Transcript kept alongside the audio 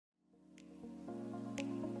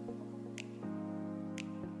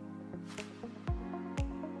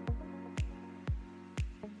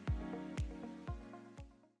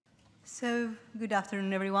So, good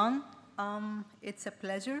afternoon, everyone. It's a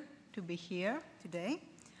pleasure to be here today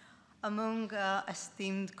among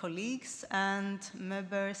esteemed colleagues and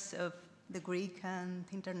members of the Greek and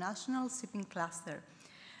International Shipping Cluster.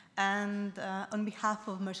 And on behalf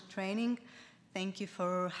of Maersk Training, thank you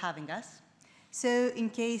for having us. So,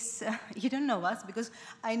 in case you don't know us, because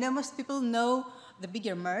I know most people know the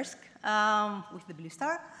bigger Maersk with the blue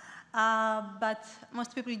star, but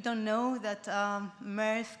most people don't know that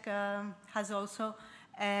Maersk has also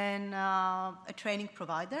a training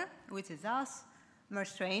provider, which is us,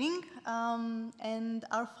 Maersk Training, and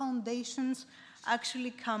our foundations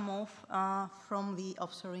actually come off from the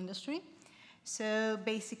offshore industry. So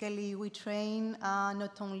basically, we train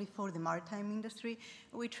not only for the maritime industry,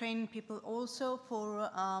 we train people also for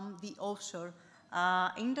the offshore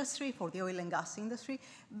industry, for the oil and gas industry,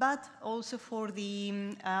 but also for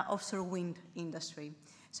the offshore wind industry.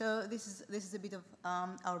 So this is a bit of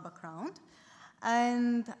our background.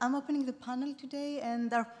 And I'm opening the panel today,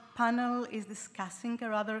 and our panel is discussing a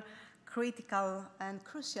rather critical and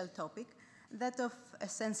crucial topic, that of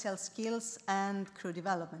essential skills and crew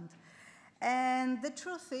development. And the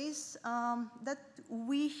truth is that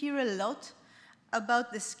we hear a lot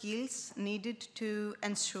about the skills needed to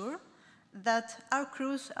ensure that our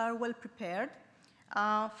crews are well prepared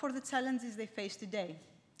for the challenges they face today,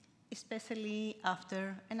 especially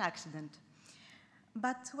after an accident.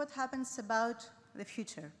 But what happens about the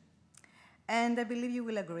future? And I believe you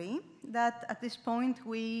will agree that at this point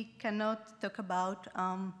we cannot talk about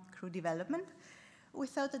crew development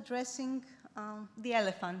without addressing the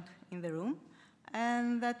elephant in the room,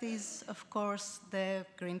 and that is, of course, the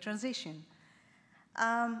green transition.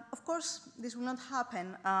 Of course, this will not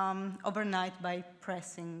happen overnight by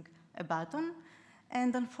pressing a button,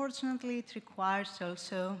 and unfortunately, it requires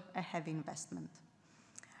also a heavy investment.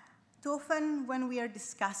 Too often, when we are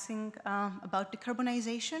discussing about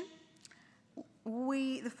decarbonization,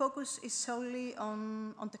 the focus is solely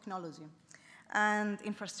on technology and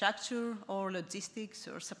infrastructure or logistics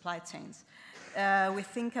or supply chains. We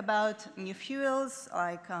think about new fuels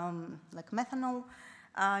like methanol,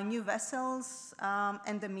 new vessels,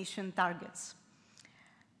 and emission targets.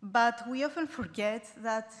 But we often forget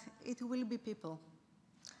that it will be people,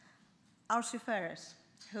 our seafarers,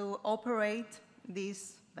 who operate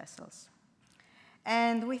these vessels.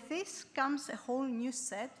 And with this comes a whole new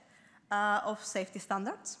set of safety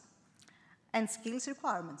standards and skills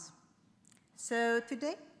requirements. So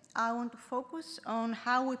today, I want to focus on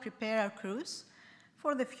how we prepare our crews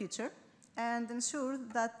for the future and ensure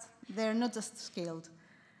that they're not just skilled,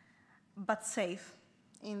 but safe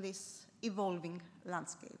in this evolving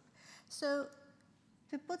landscape. So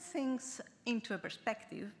to put things into a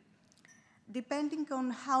perspective, depending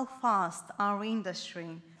on how fast our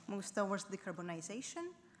industry moves towards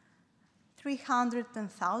decarbonization,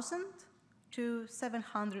 300,000 to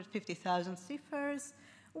 750,000 seafarers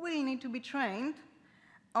will need to be trained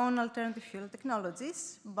on alternative fuel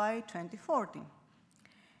technologies by 2040.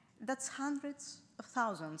 That's hundreds of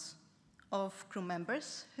thousands of crew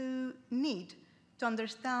members who need to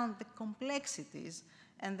understand the complexities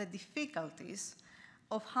and the difficulties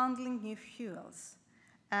of handling new fuels,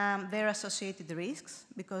 their associated risks,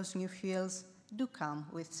 because new fuels do come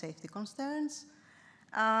with safety concerns,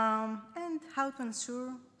 and how to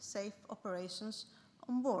ensure safe operations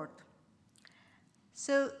on board.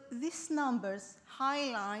 So these numbers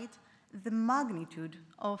highlight the magnitude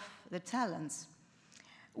of the challenge.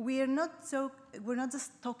 We're not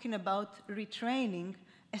just talking about retraining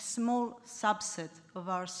a small subset of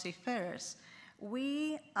our seafarers.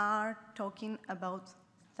 We are talking about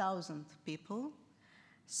 1,000 people.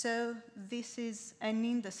 So this is an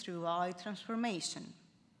industry-wide transformation.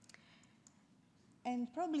 And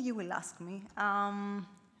probably you will ask me,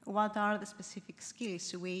 what are the specific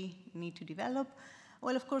skills we need to develop?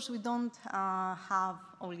 Well, of course, we don't have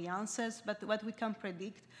all the answers, but what we can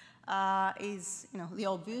predict is, the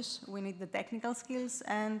obvious. We need the technical skills,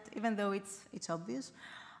 and even though it's obvious,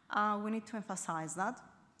 we need to emphasize that.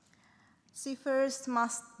 Seafarers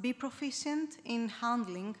must be proficient in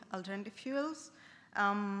handling alternative fuels,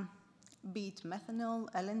 be it methanol,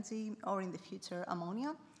 LNG, or in the future,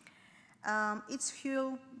 ammonia. Each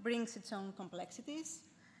fuel brings its own complexities,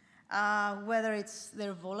 whether it's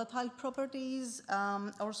their volatile properties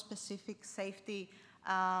or specific safety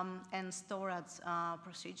and storage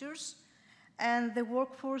procedures. And the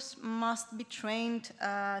workforce must be trained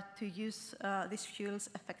to use these fuels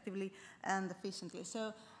effectively and efficiently.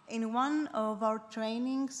 So in one of our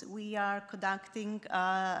trainings, we are conducting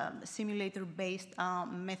simulator-based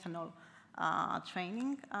methanol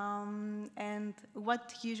training. And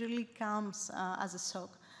what usually comes as a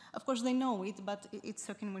shock of course they know it, but it's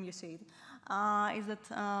shocking when you see it, is that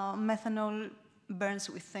methanol burns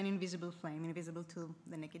with an invisible flame, invisible to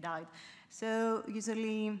the naked eye. So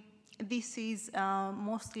usually this is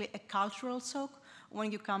mostly a cultural shock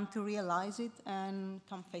when you come to realize it and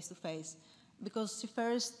come face to face. Because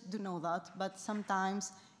seafarers do know that, but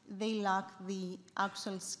sometimes they lack the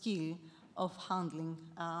actual skill of handling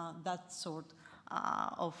that sort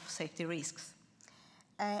of safety risks.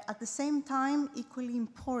 At the same time, equally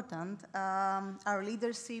important are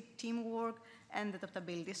leadership, teamwork, and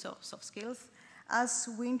adaptability, so soft skills. As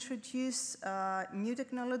we introduce new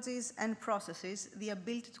technologies and processes, the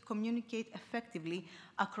ability to communicate effectively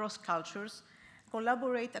across cultures,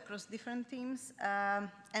 collaborate across different teams,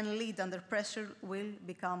 and lead under pressure will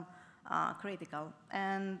become critical.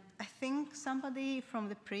 And I think somebody from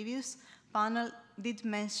the previous panel did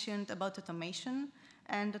mention about automation,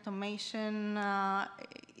 and automation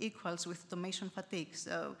equals with automation fatigue.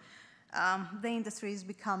 So the industry is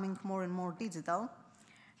becoming more and more digital.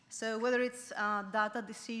 So whether it's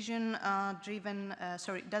data-driven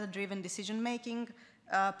decision-making,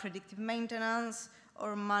 predictive maintenance,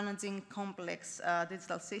 or managing complex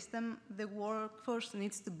digital system, the workforce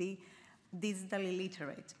needs to be digitally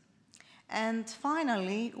literate. And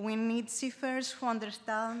finally, we need seafarers who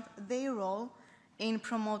understand their role in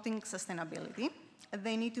promoting sustainability.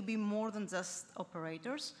 They need to be more than just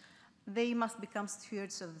operators. They must become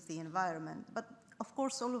stewards of the environment. But of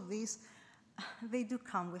course, all of these, they do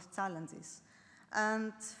come with challenges.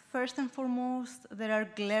 And first and foremost, there are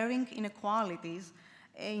glaring inequalities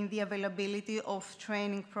in the availability of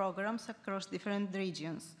training programs across different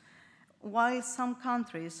regions. While some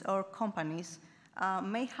countries or companies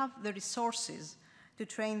may have the resources to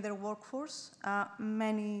train their workforce,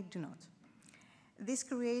 many do not. This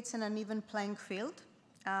creates an uneven playing field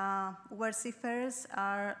where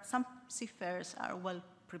some seafarers are well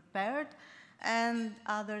prepared and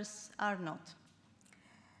others are not.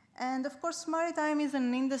 And of course, maritime is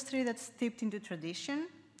an industry that's steeped into tradition.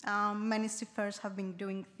 Many seafarers have been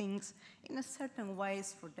doing things in a certain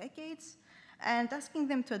ways for decades, and asking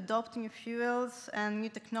them to adopt new fuels and new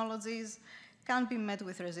technologies can be met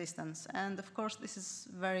with resistance. And of course, this is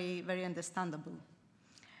very, very understandable.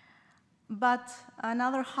 But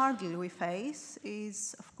another hurdle we face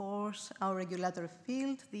is, of course, our regulatory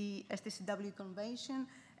field. The STCW Convention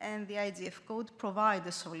and the IGF Code provide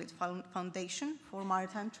a solid foundation for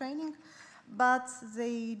maritime training, but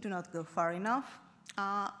they do not go far enough.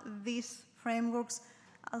 These frameworks,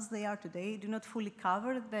 as they are today, do not fully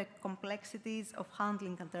cover the complexities of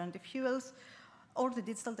handling alternative fuels or the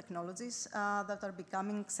digital technologies that are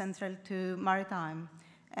becoming central to maritime.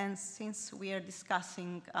 And since we are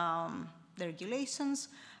discussing the regulations,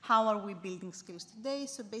 how are we building skills today?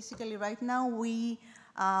 So basically right now we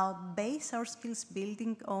base our skills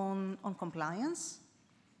building on compliance.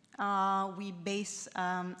 We base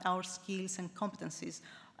our skills and competencies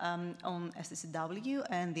on STCW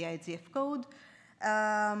and the IGF code.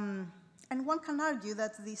 And one can argue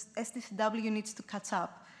that this STCW needs to catch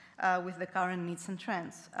up with the current needs and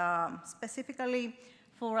trends. Specifically,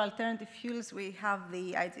 for alternative fuels, we have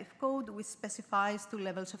the IGF code, which specifies 2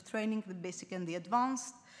 levels of training, the basic and the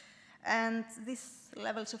advanced. And these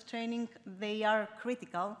levels of training, they are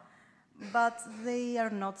critical, but they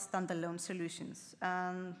are not standalone solutions.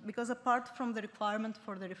 Because apart from the requirement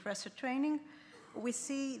for the refresher training, we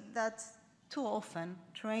see that too often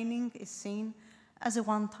training is seen as a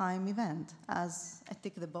one-time event, as a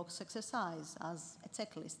tick-the-box exercise, as a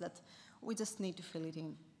checklist that we just need to fill it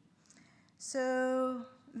in. So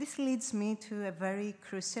this leads me to a very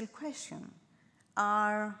crucial question.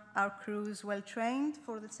 Are our crews well-trained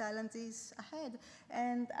for the challenges ahead?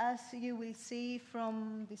 And as you will see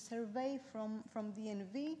from the survey from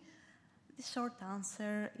DNV, the short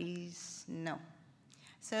answer is no.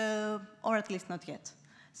 So, or at least not yet.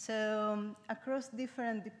 So across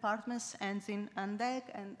different departments, engine and deck,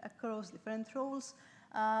 and across different roles,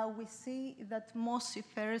 we see that most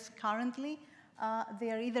seafarers currently, they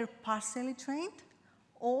are either partially trained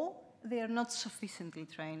or they are not sufficiently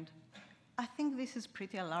trained. I think this is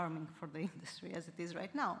pretty alarming for the industry as it is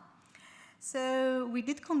right now. So we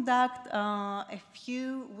did conduct a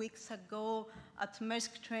few weeks ago at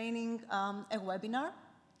Maersk Training a webinar.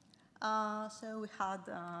 So we had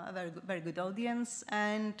a very good audience,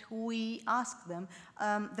 and we asked them.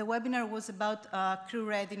 The webinar was about crew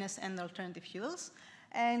readiness and alternative fuels,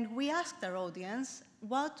 and we asked our audience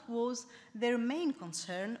what was their main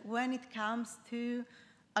concern when it comes to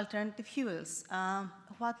alternative fuels.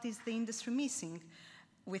 What is the industry missing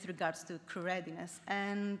with regards to crew readiness?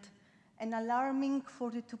 And an alarming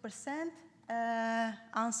 42%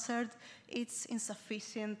 answered it's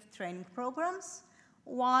insufficient training programs,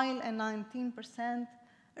 while a 19%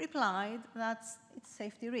 replied that it's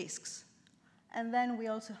safety risks. And then we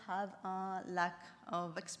also have a lack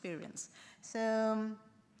of experience. So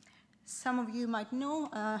some of you might know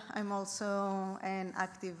I'm also an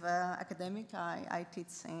active academic. I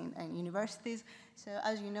teach in universities. So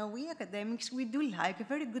as you know, we academics, we do like a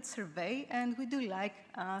very good survey, and we do like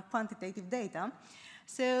quantitative data.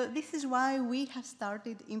 So this is why we have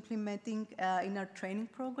started implementing in our training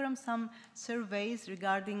program some surveys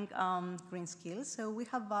regarding green skills. So we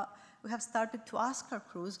have started to ask our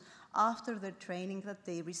crews after their training that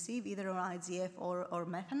they receive, either on IGF or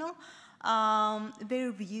methanol,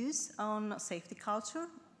 their views on safety culture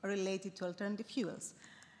related to alternative fuels.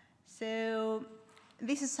 So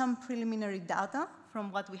this is some preliminary data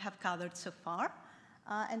from what we have gathered so far.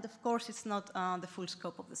 And of course, it's not the full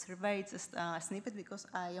scope of the survey, it's just a snippet because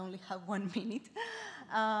I only have 1 minute.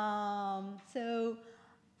 So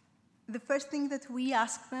the first thing that we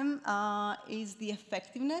ask them is the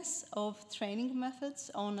effectiveness of training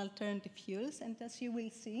methods on alternative fuels. And as you will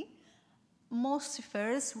see, most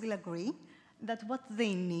seafarers will agree that what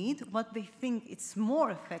they need, what they think is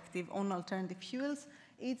more effective on alternative fuels,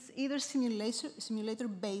 it's either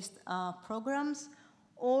simulator-based programs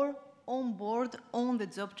or on-board,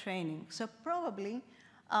 on-the-job training. So probably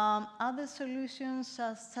other solutions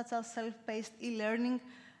such as self-paced e-learning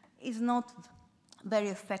is not very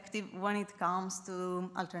effective when it comes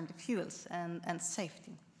to alternative fuels and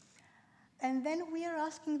safety. And then we are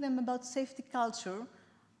asking them about safety culture.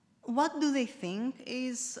 What do they think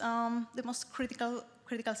is the most critical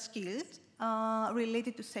skills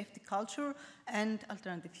related to safety culture and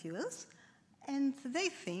alternative fuels? And they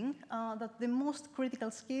think that the most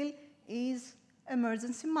critical skill is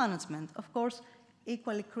emergency management. Of course,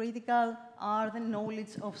 equally critical are the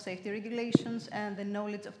knowledge of safety regulations and the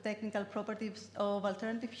knowledge of technical properties of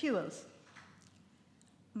alternative fuels.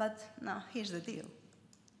 But now, here's the deal.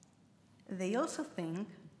 They also think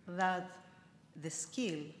that the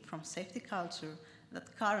skill from safety culture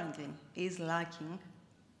that currently is lacking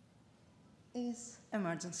is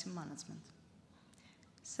emergency management.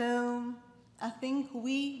 So I think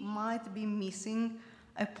we might be missing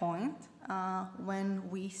a point when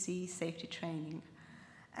we see safety training.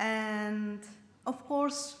 And of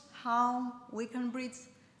course, how we can bridge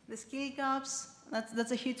the skill gaps,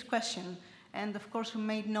 that's a huge question. And of course, we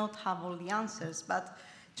may not have all the answers, but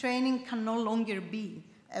training can no longer be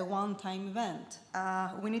a one-time event.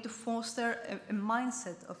 We need to foster a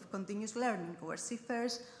mindset of continuous learning where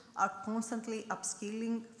seafarers are constantly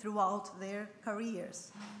upskilling throughout their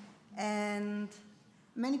careers. And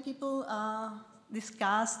many people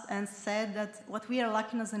discussed and said that what we are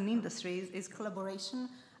lacking as an industry is collaboration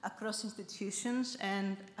across institutions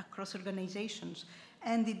and across organizations.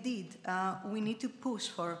 And indeed, we need to push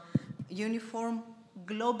for uniform,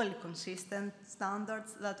 globally consistent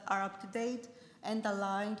standards that are up to date and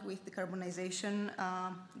aligned with decarbonization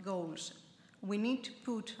goals. We need to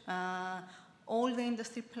put all the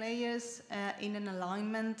industry players in an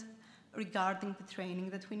alignment regarding the training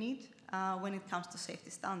that we need when it comes to safety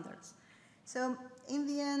standards. So in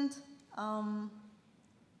the end,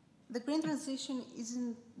 the green transition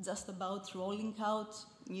isn't just about rolling out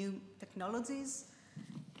new technologies.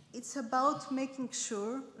 It's about making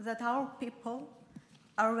sure that our people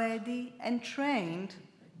are ready and trained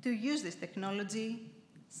to use this technology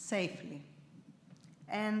safely.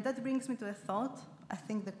 And that brings me to a thought. I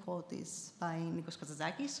think the quote is by Nikos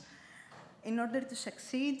Kazantzakis. In order to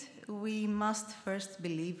succeed, we must first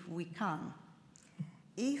believe we can.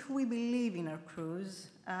 If we believe in our crews'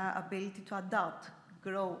 ability to adapt,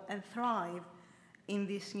 grow, and thrive in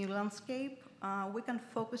this new landscape, we can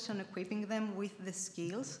focus on equipping them with the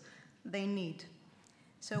skills they need.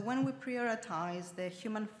 So when we prioritize the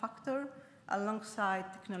human factor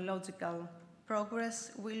alongside technological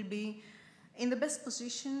progress, we'll be in the best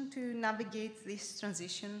position to navigate this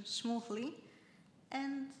transition smoothly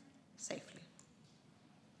and safely.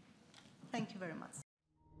 Thank you very much.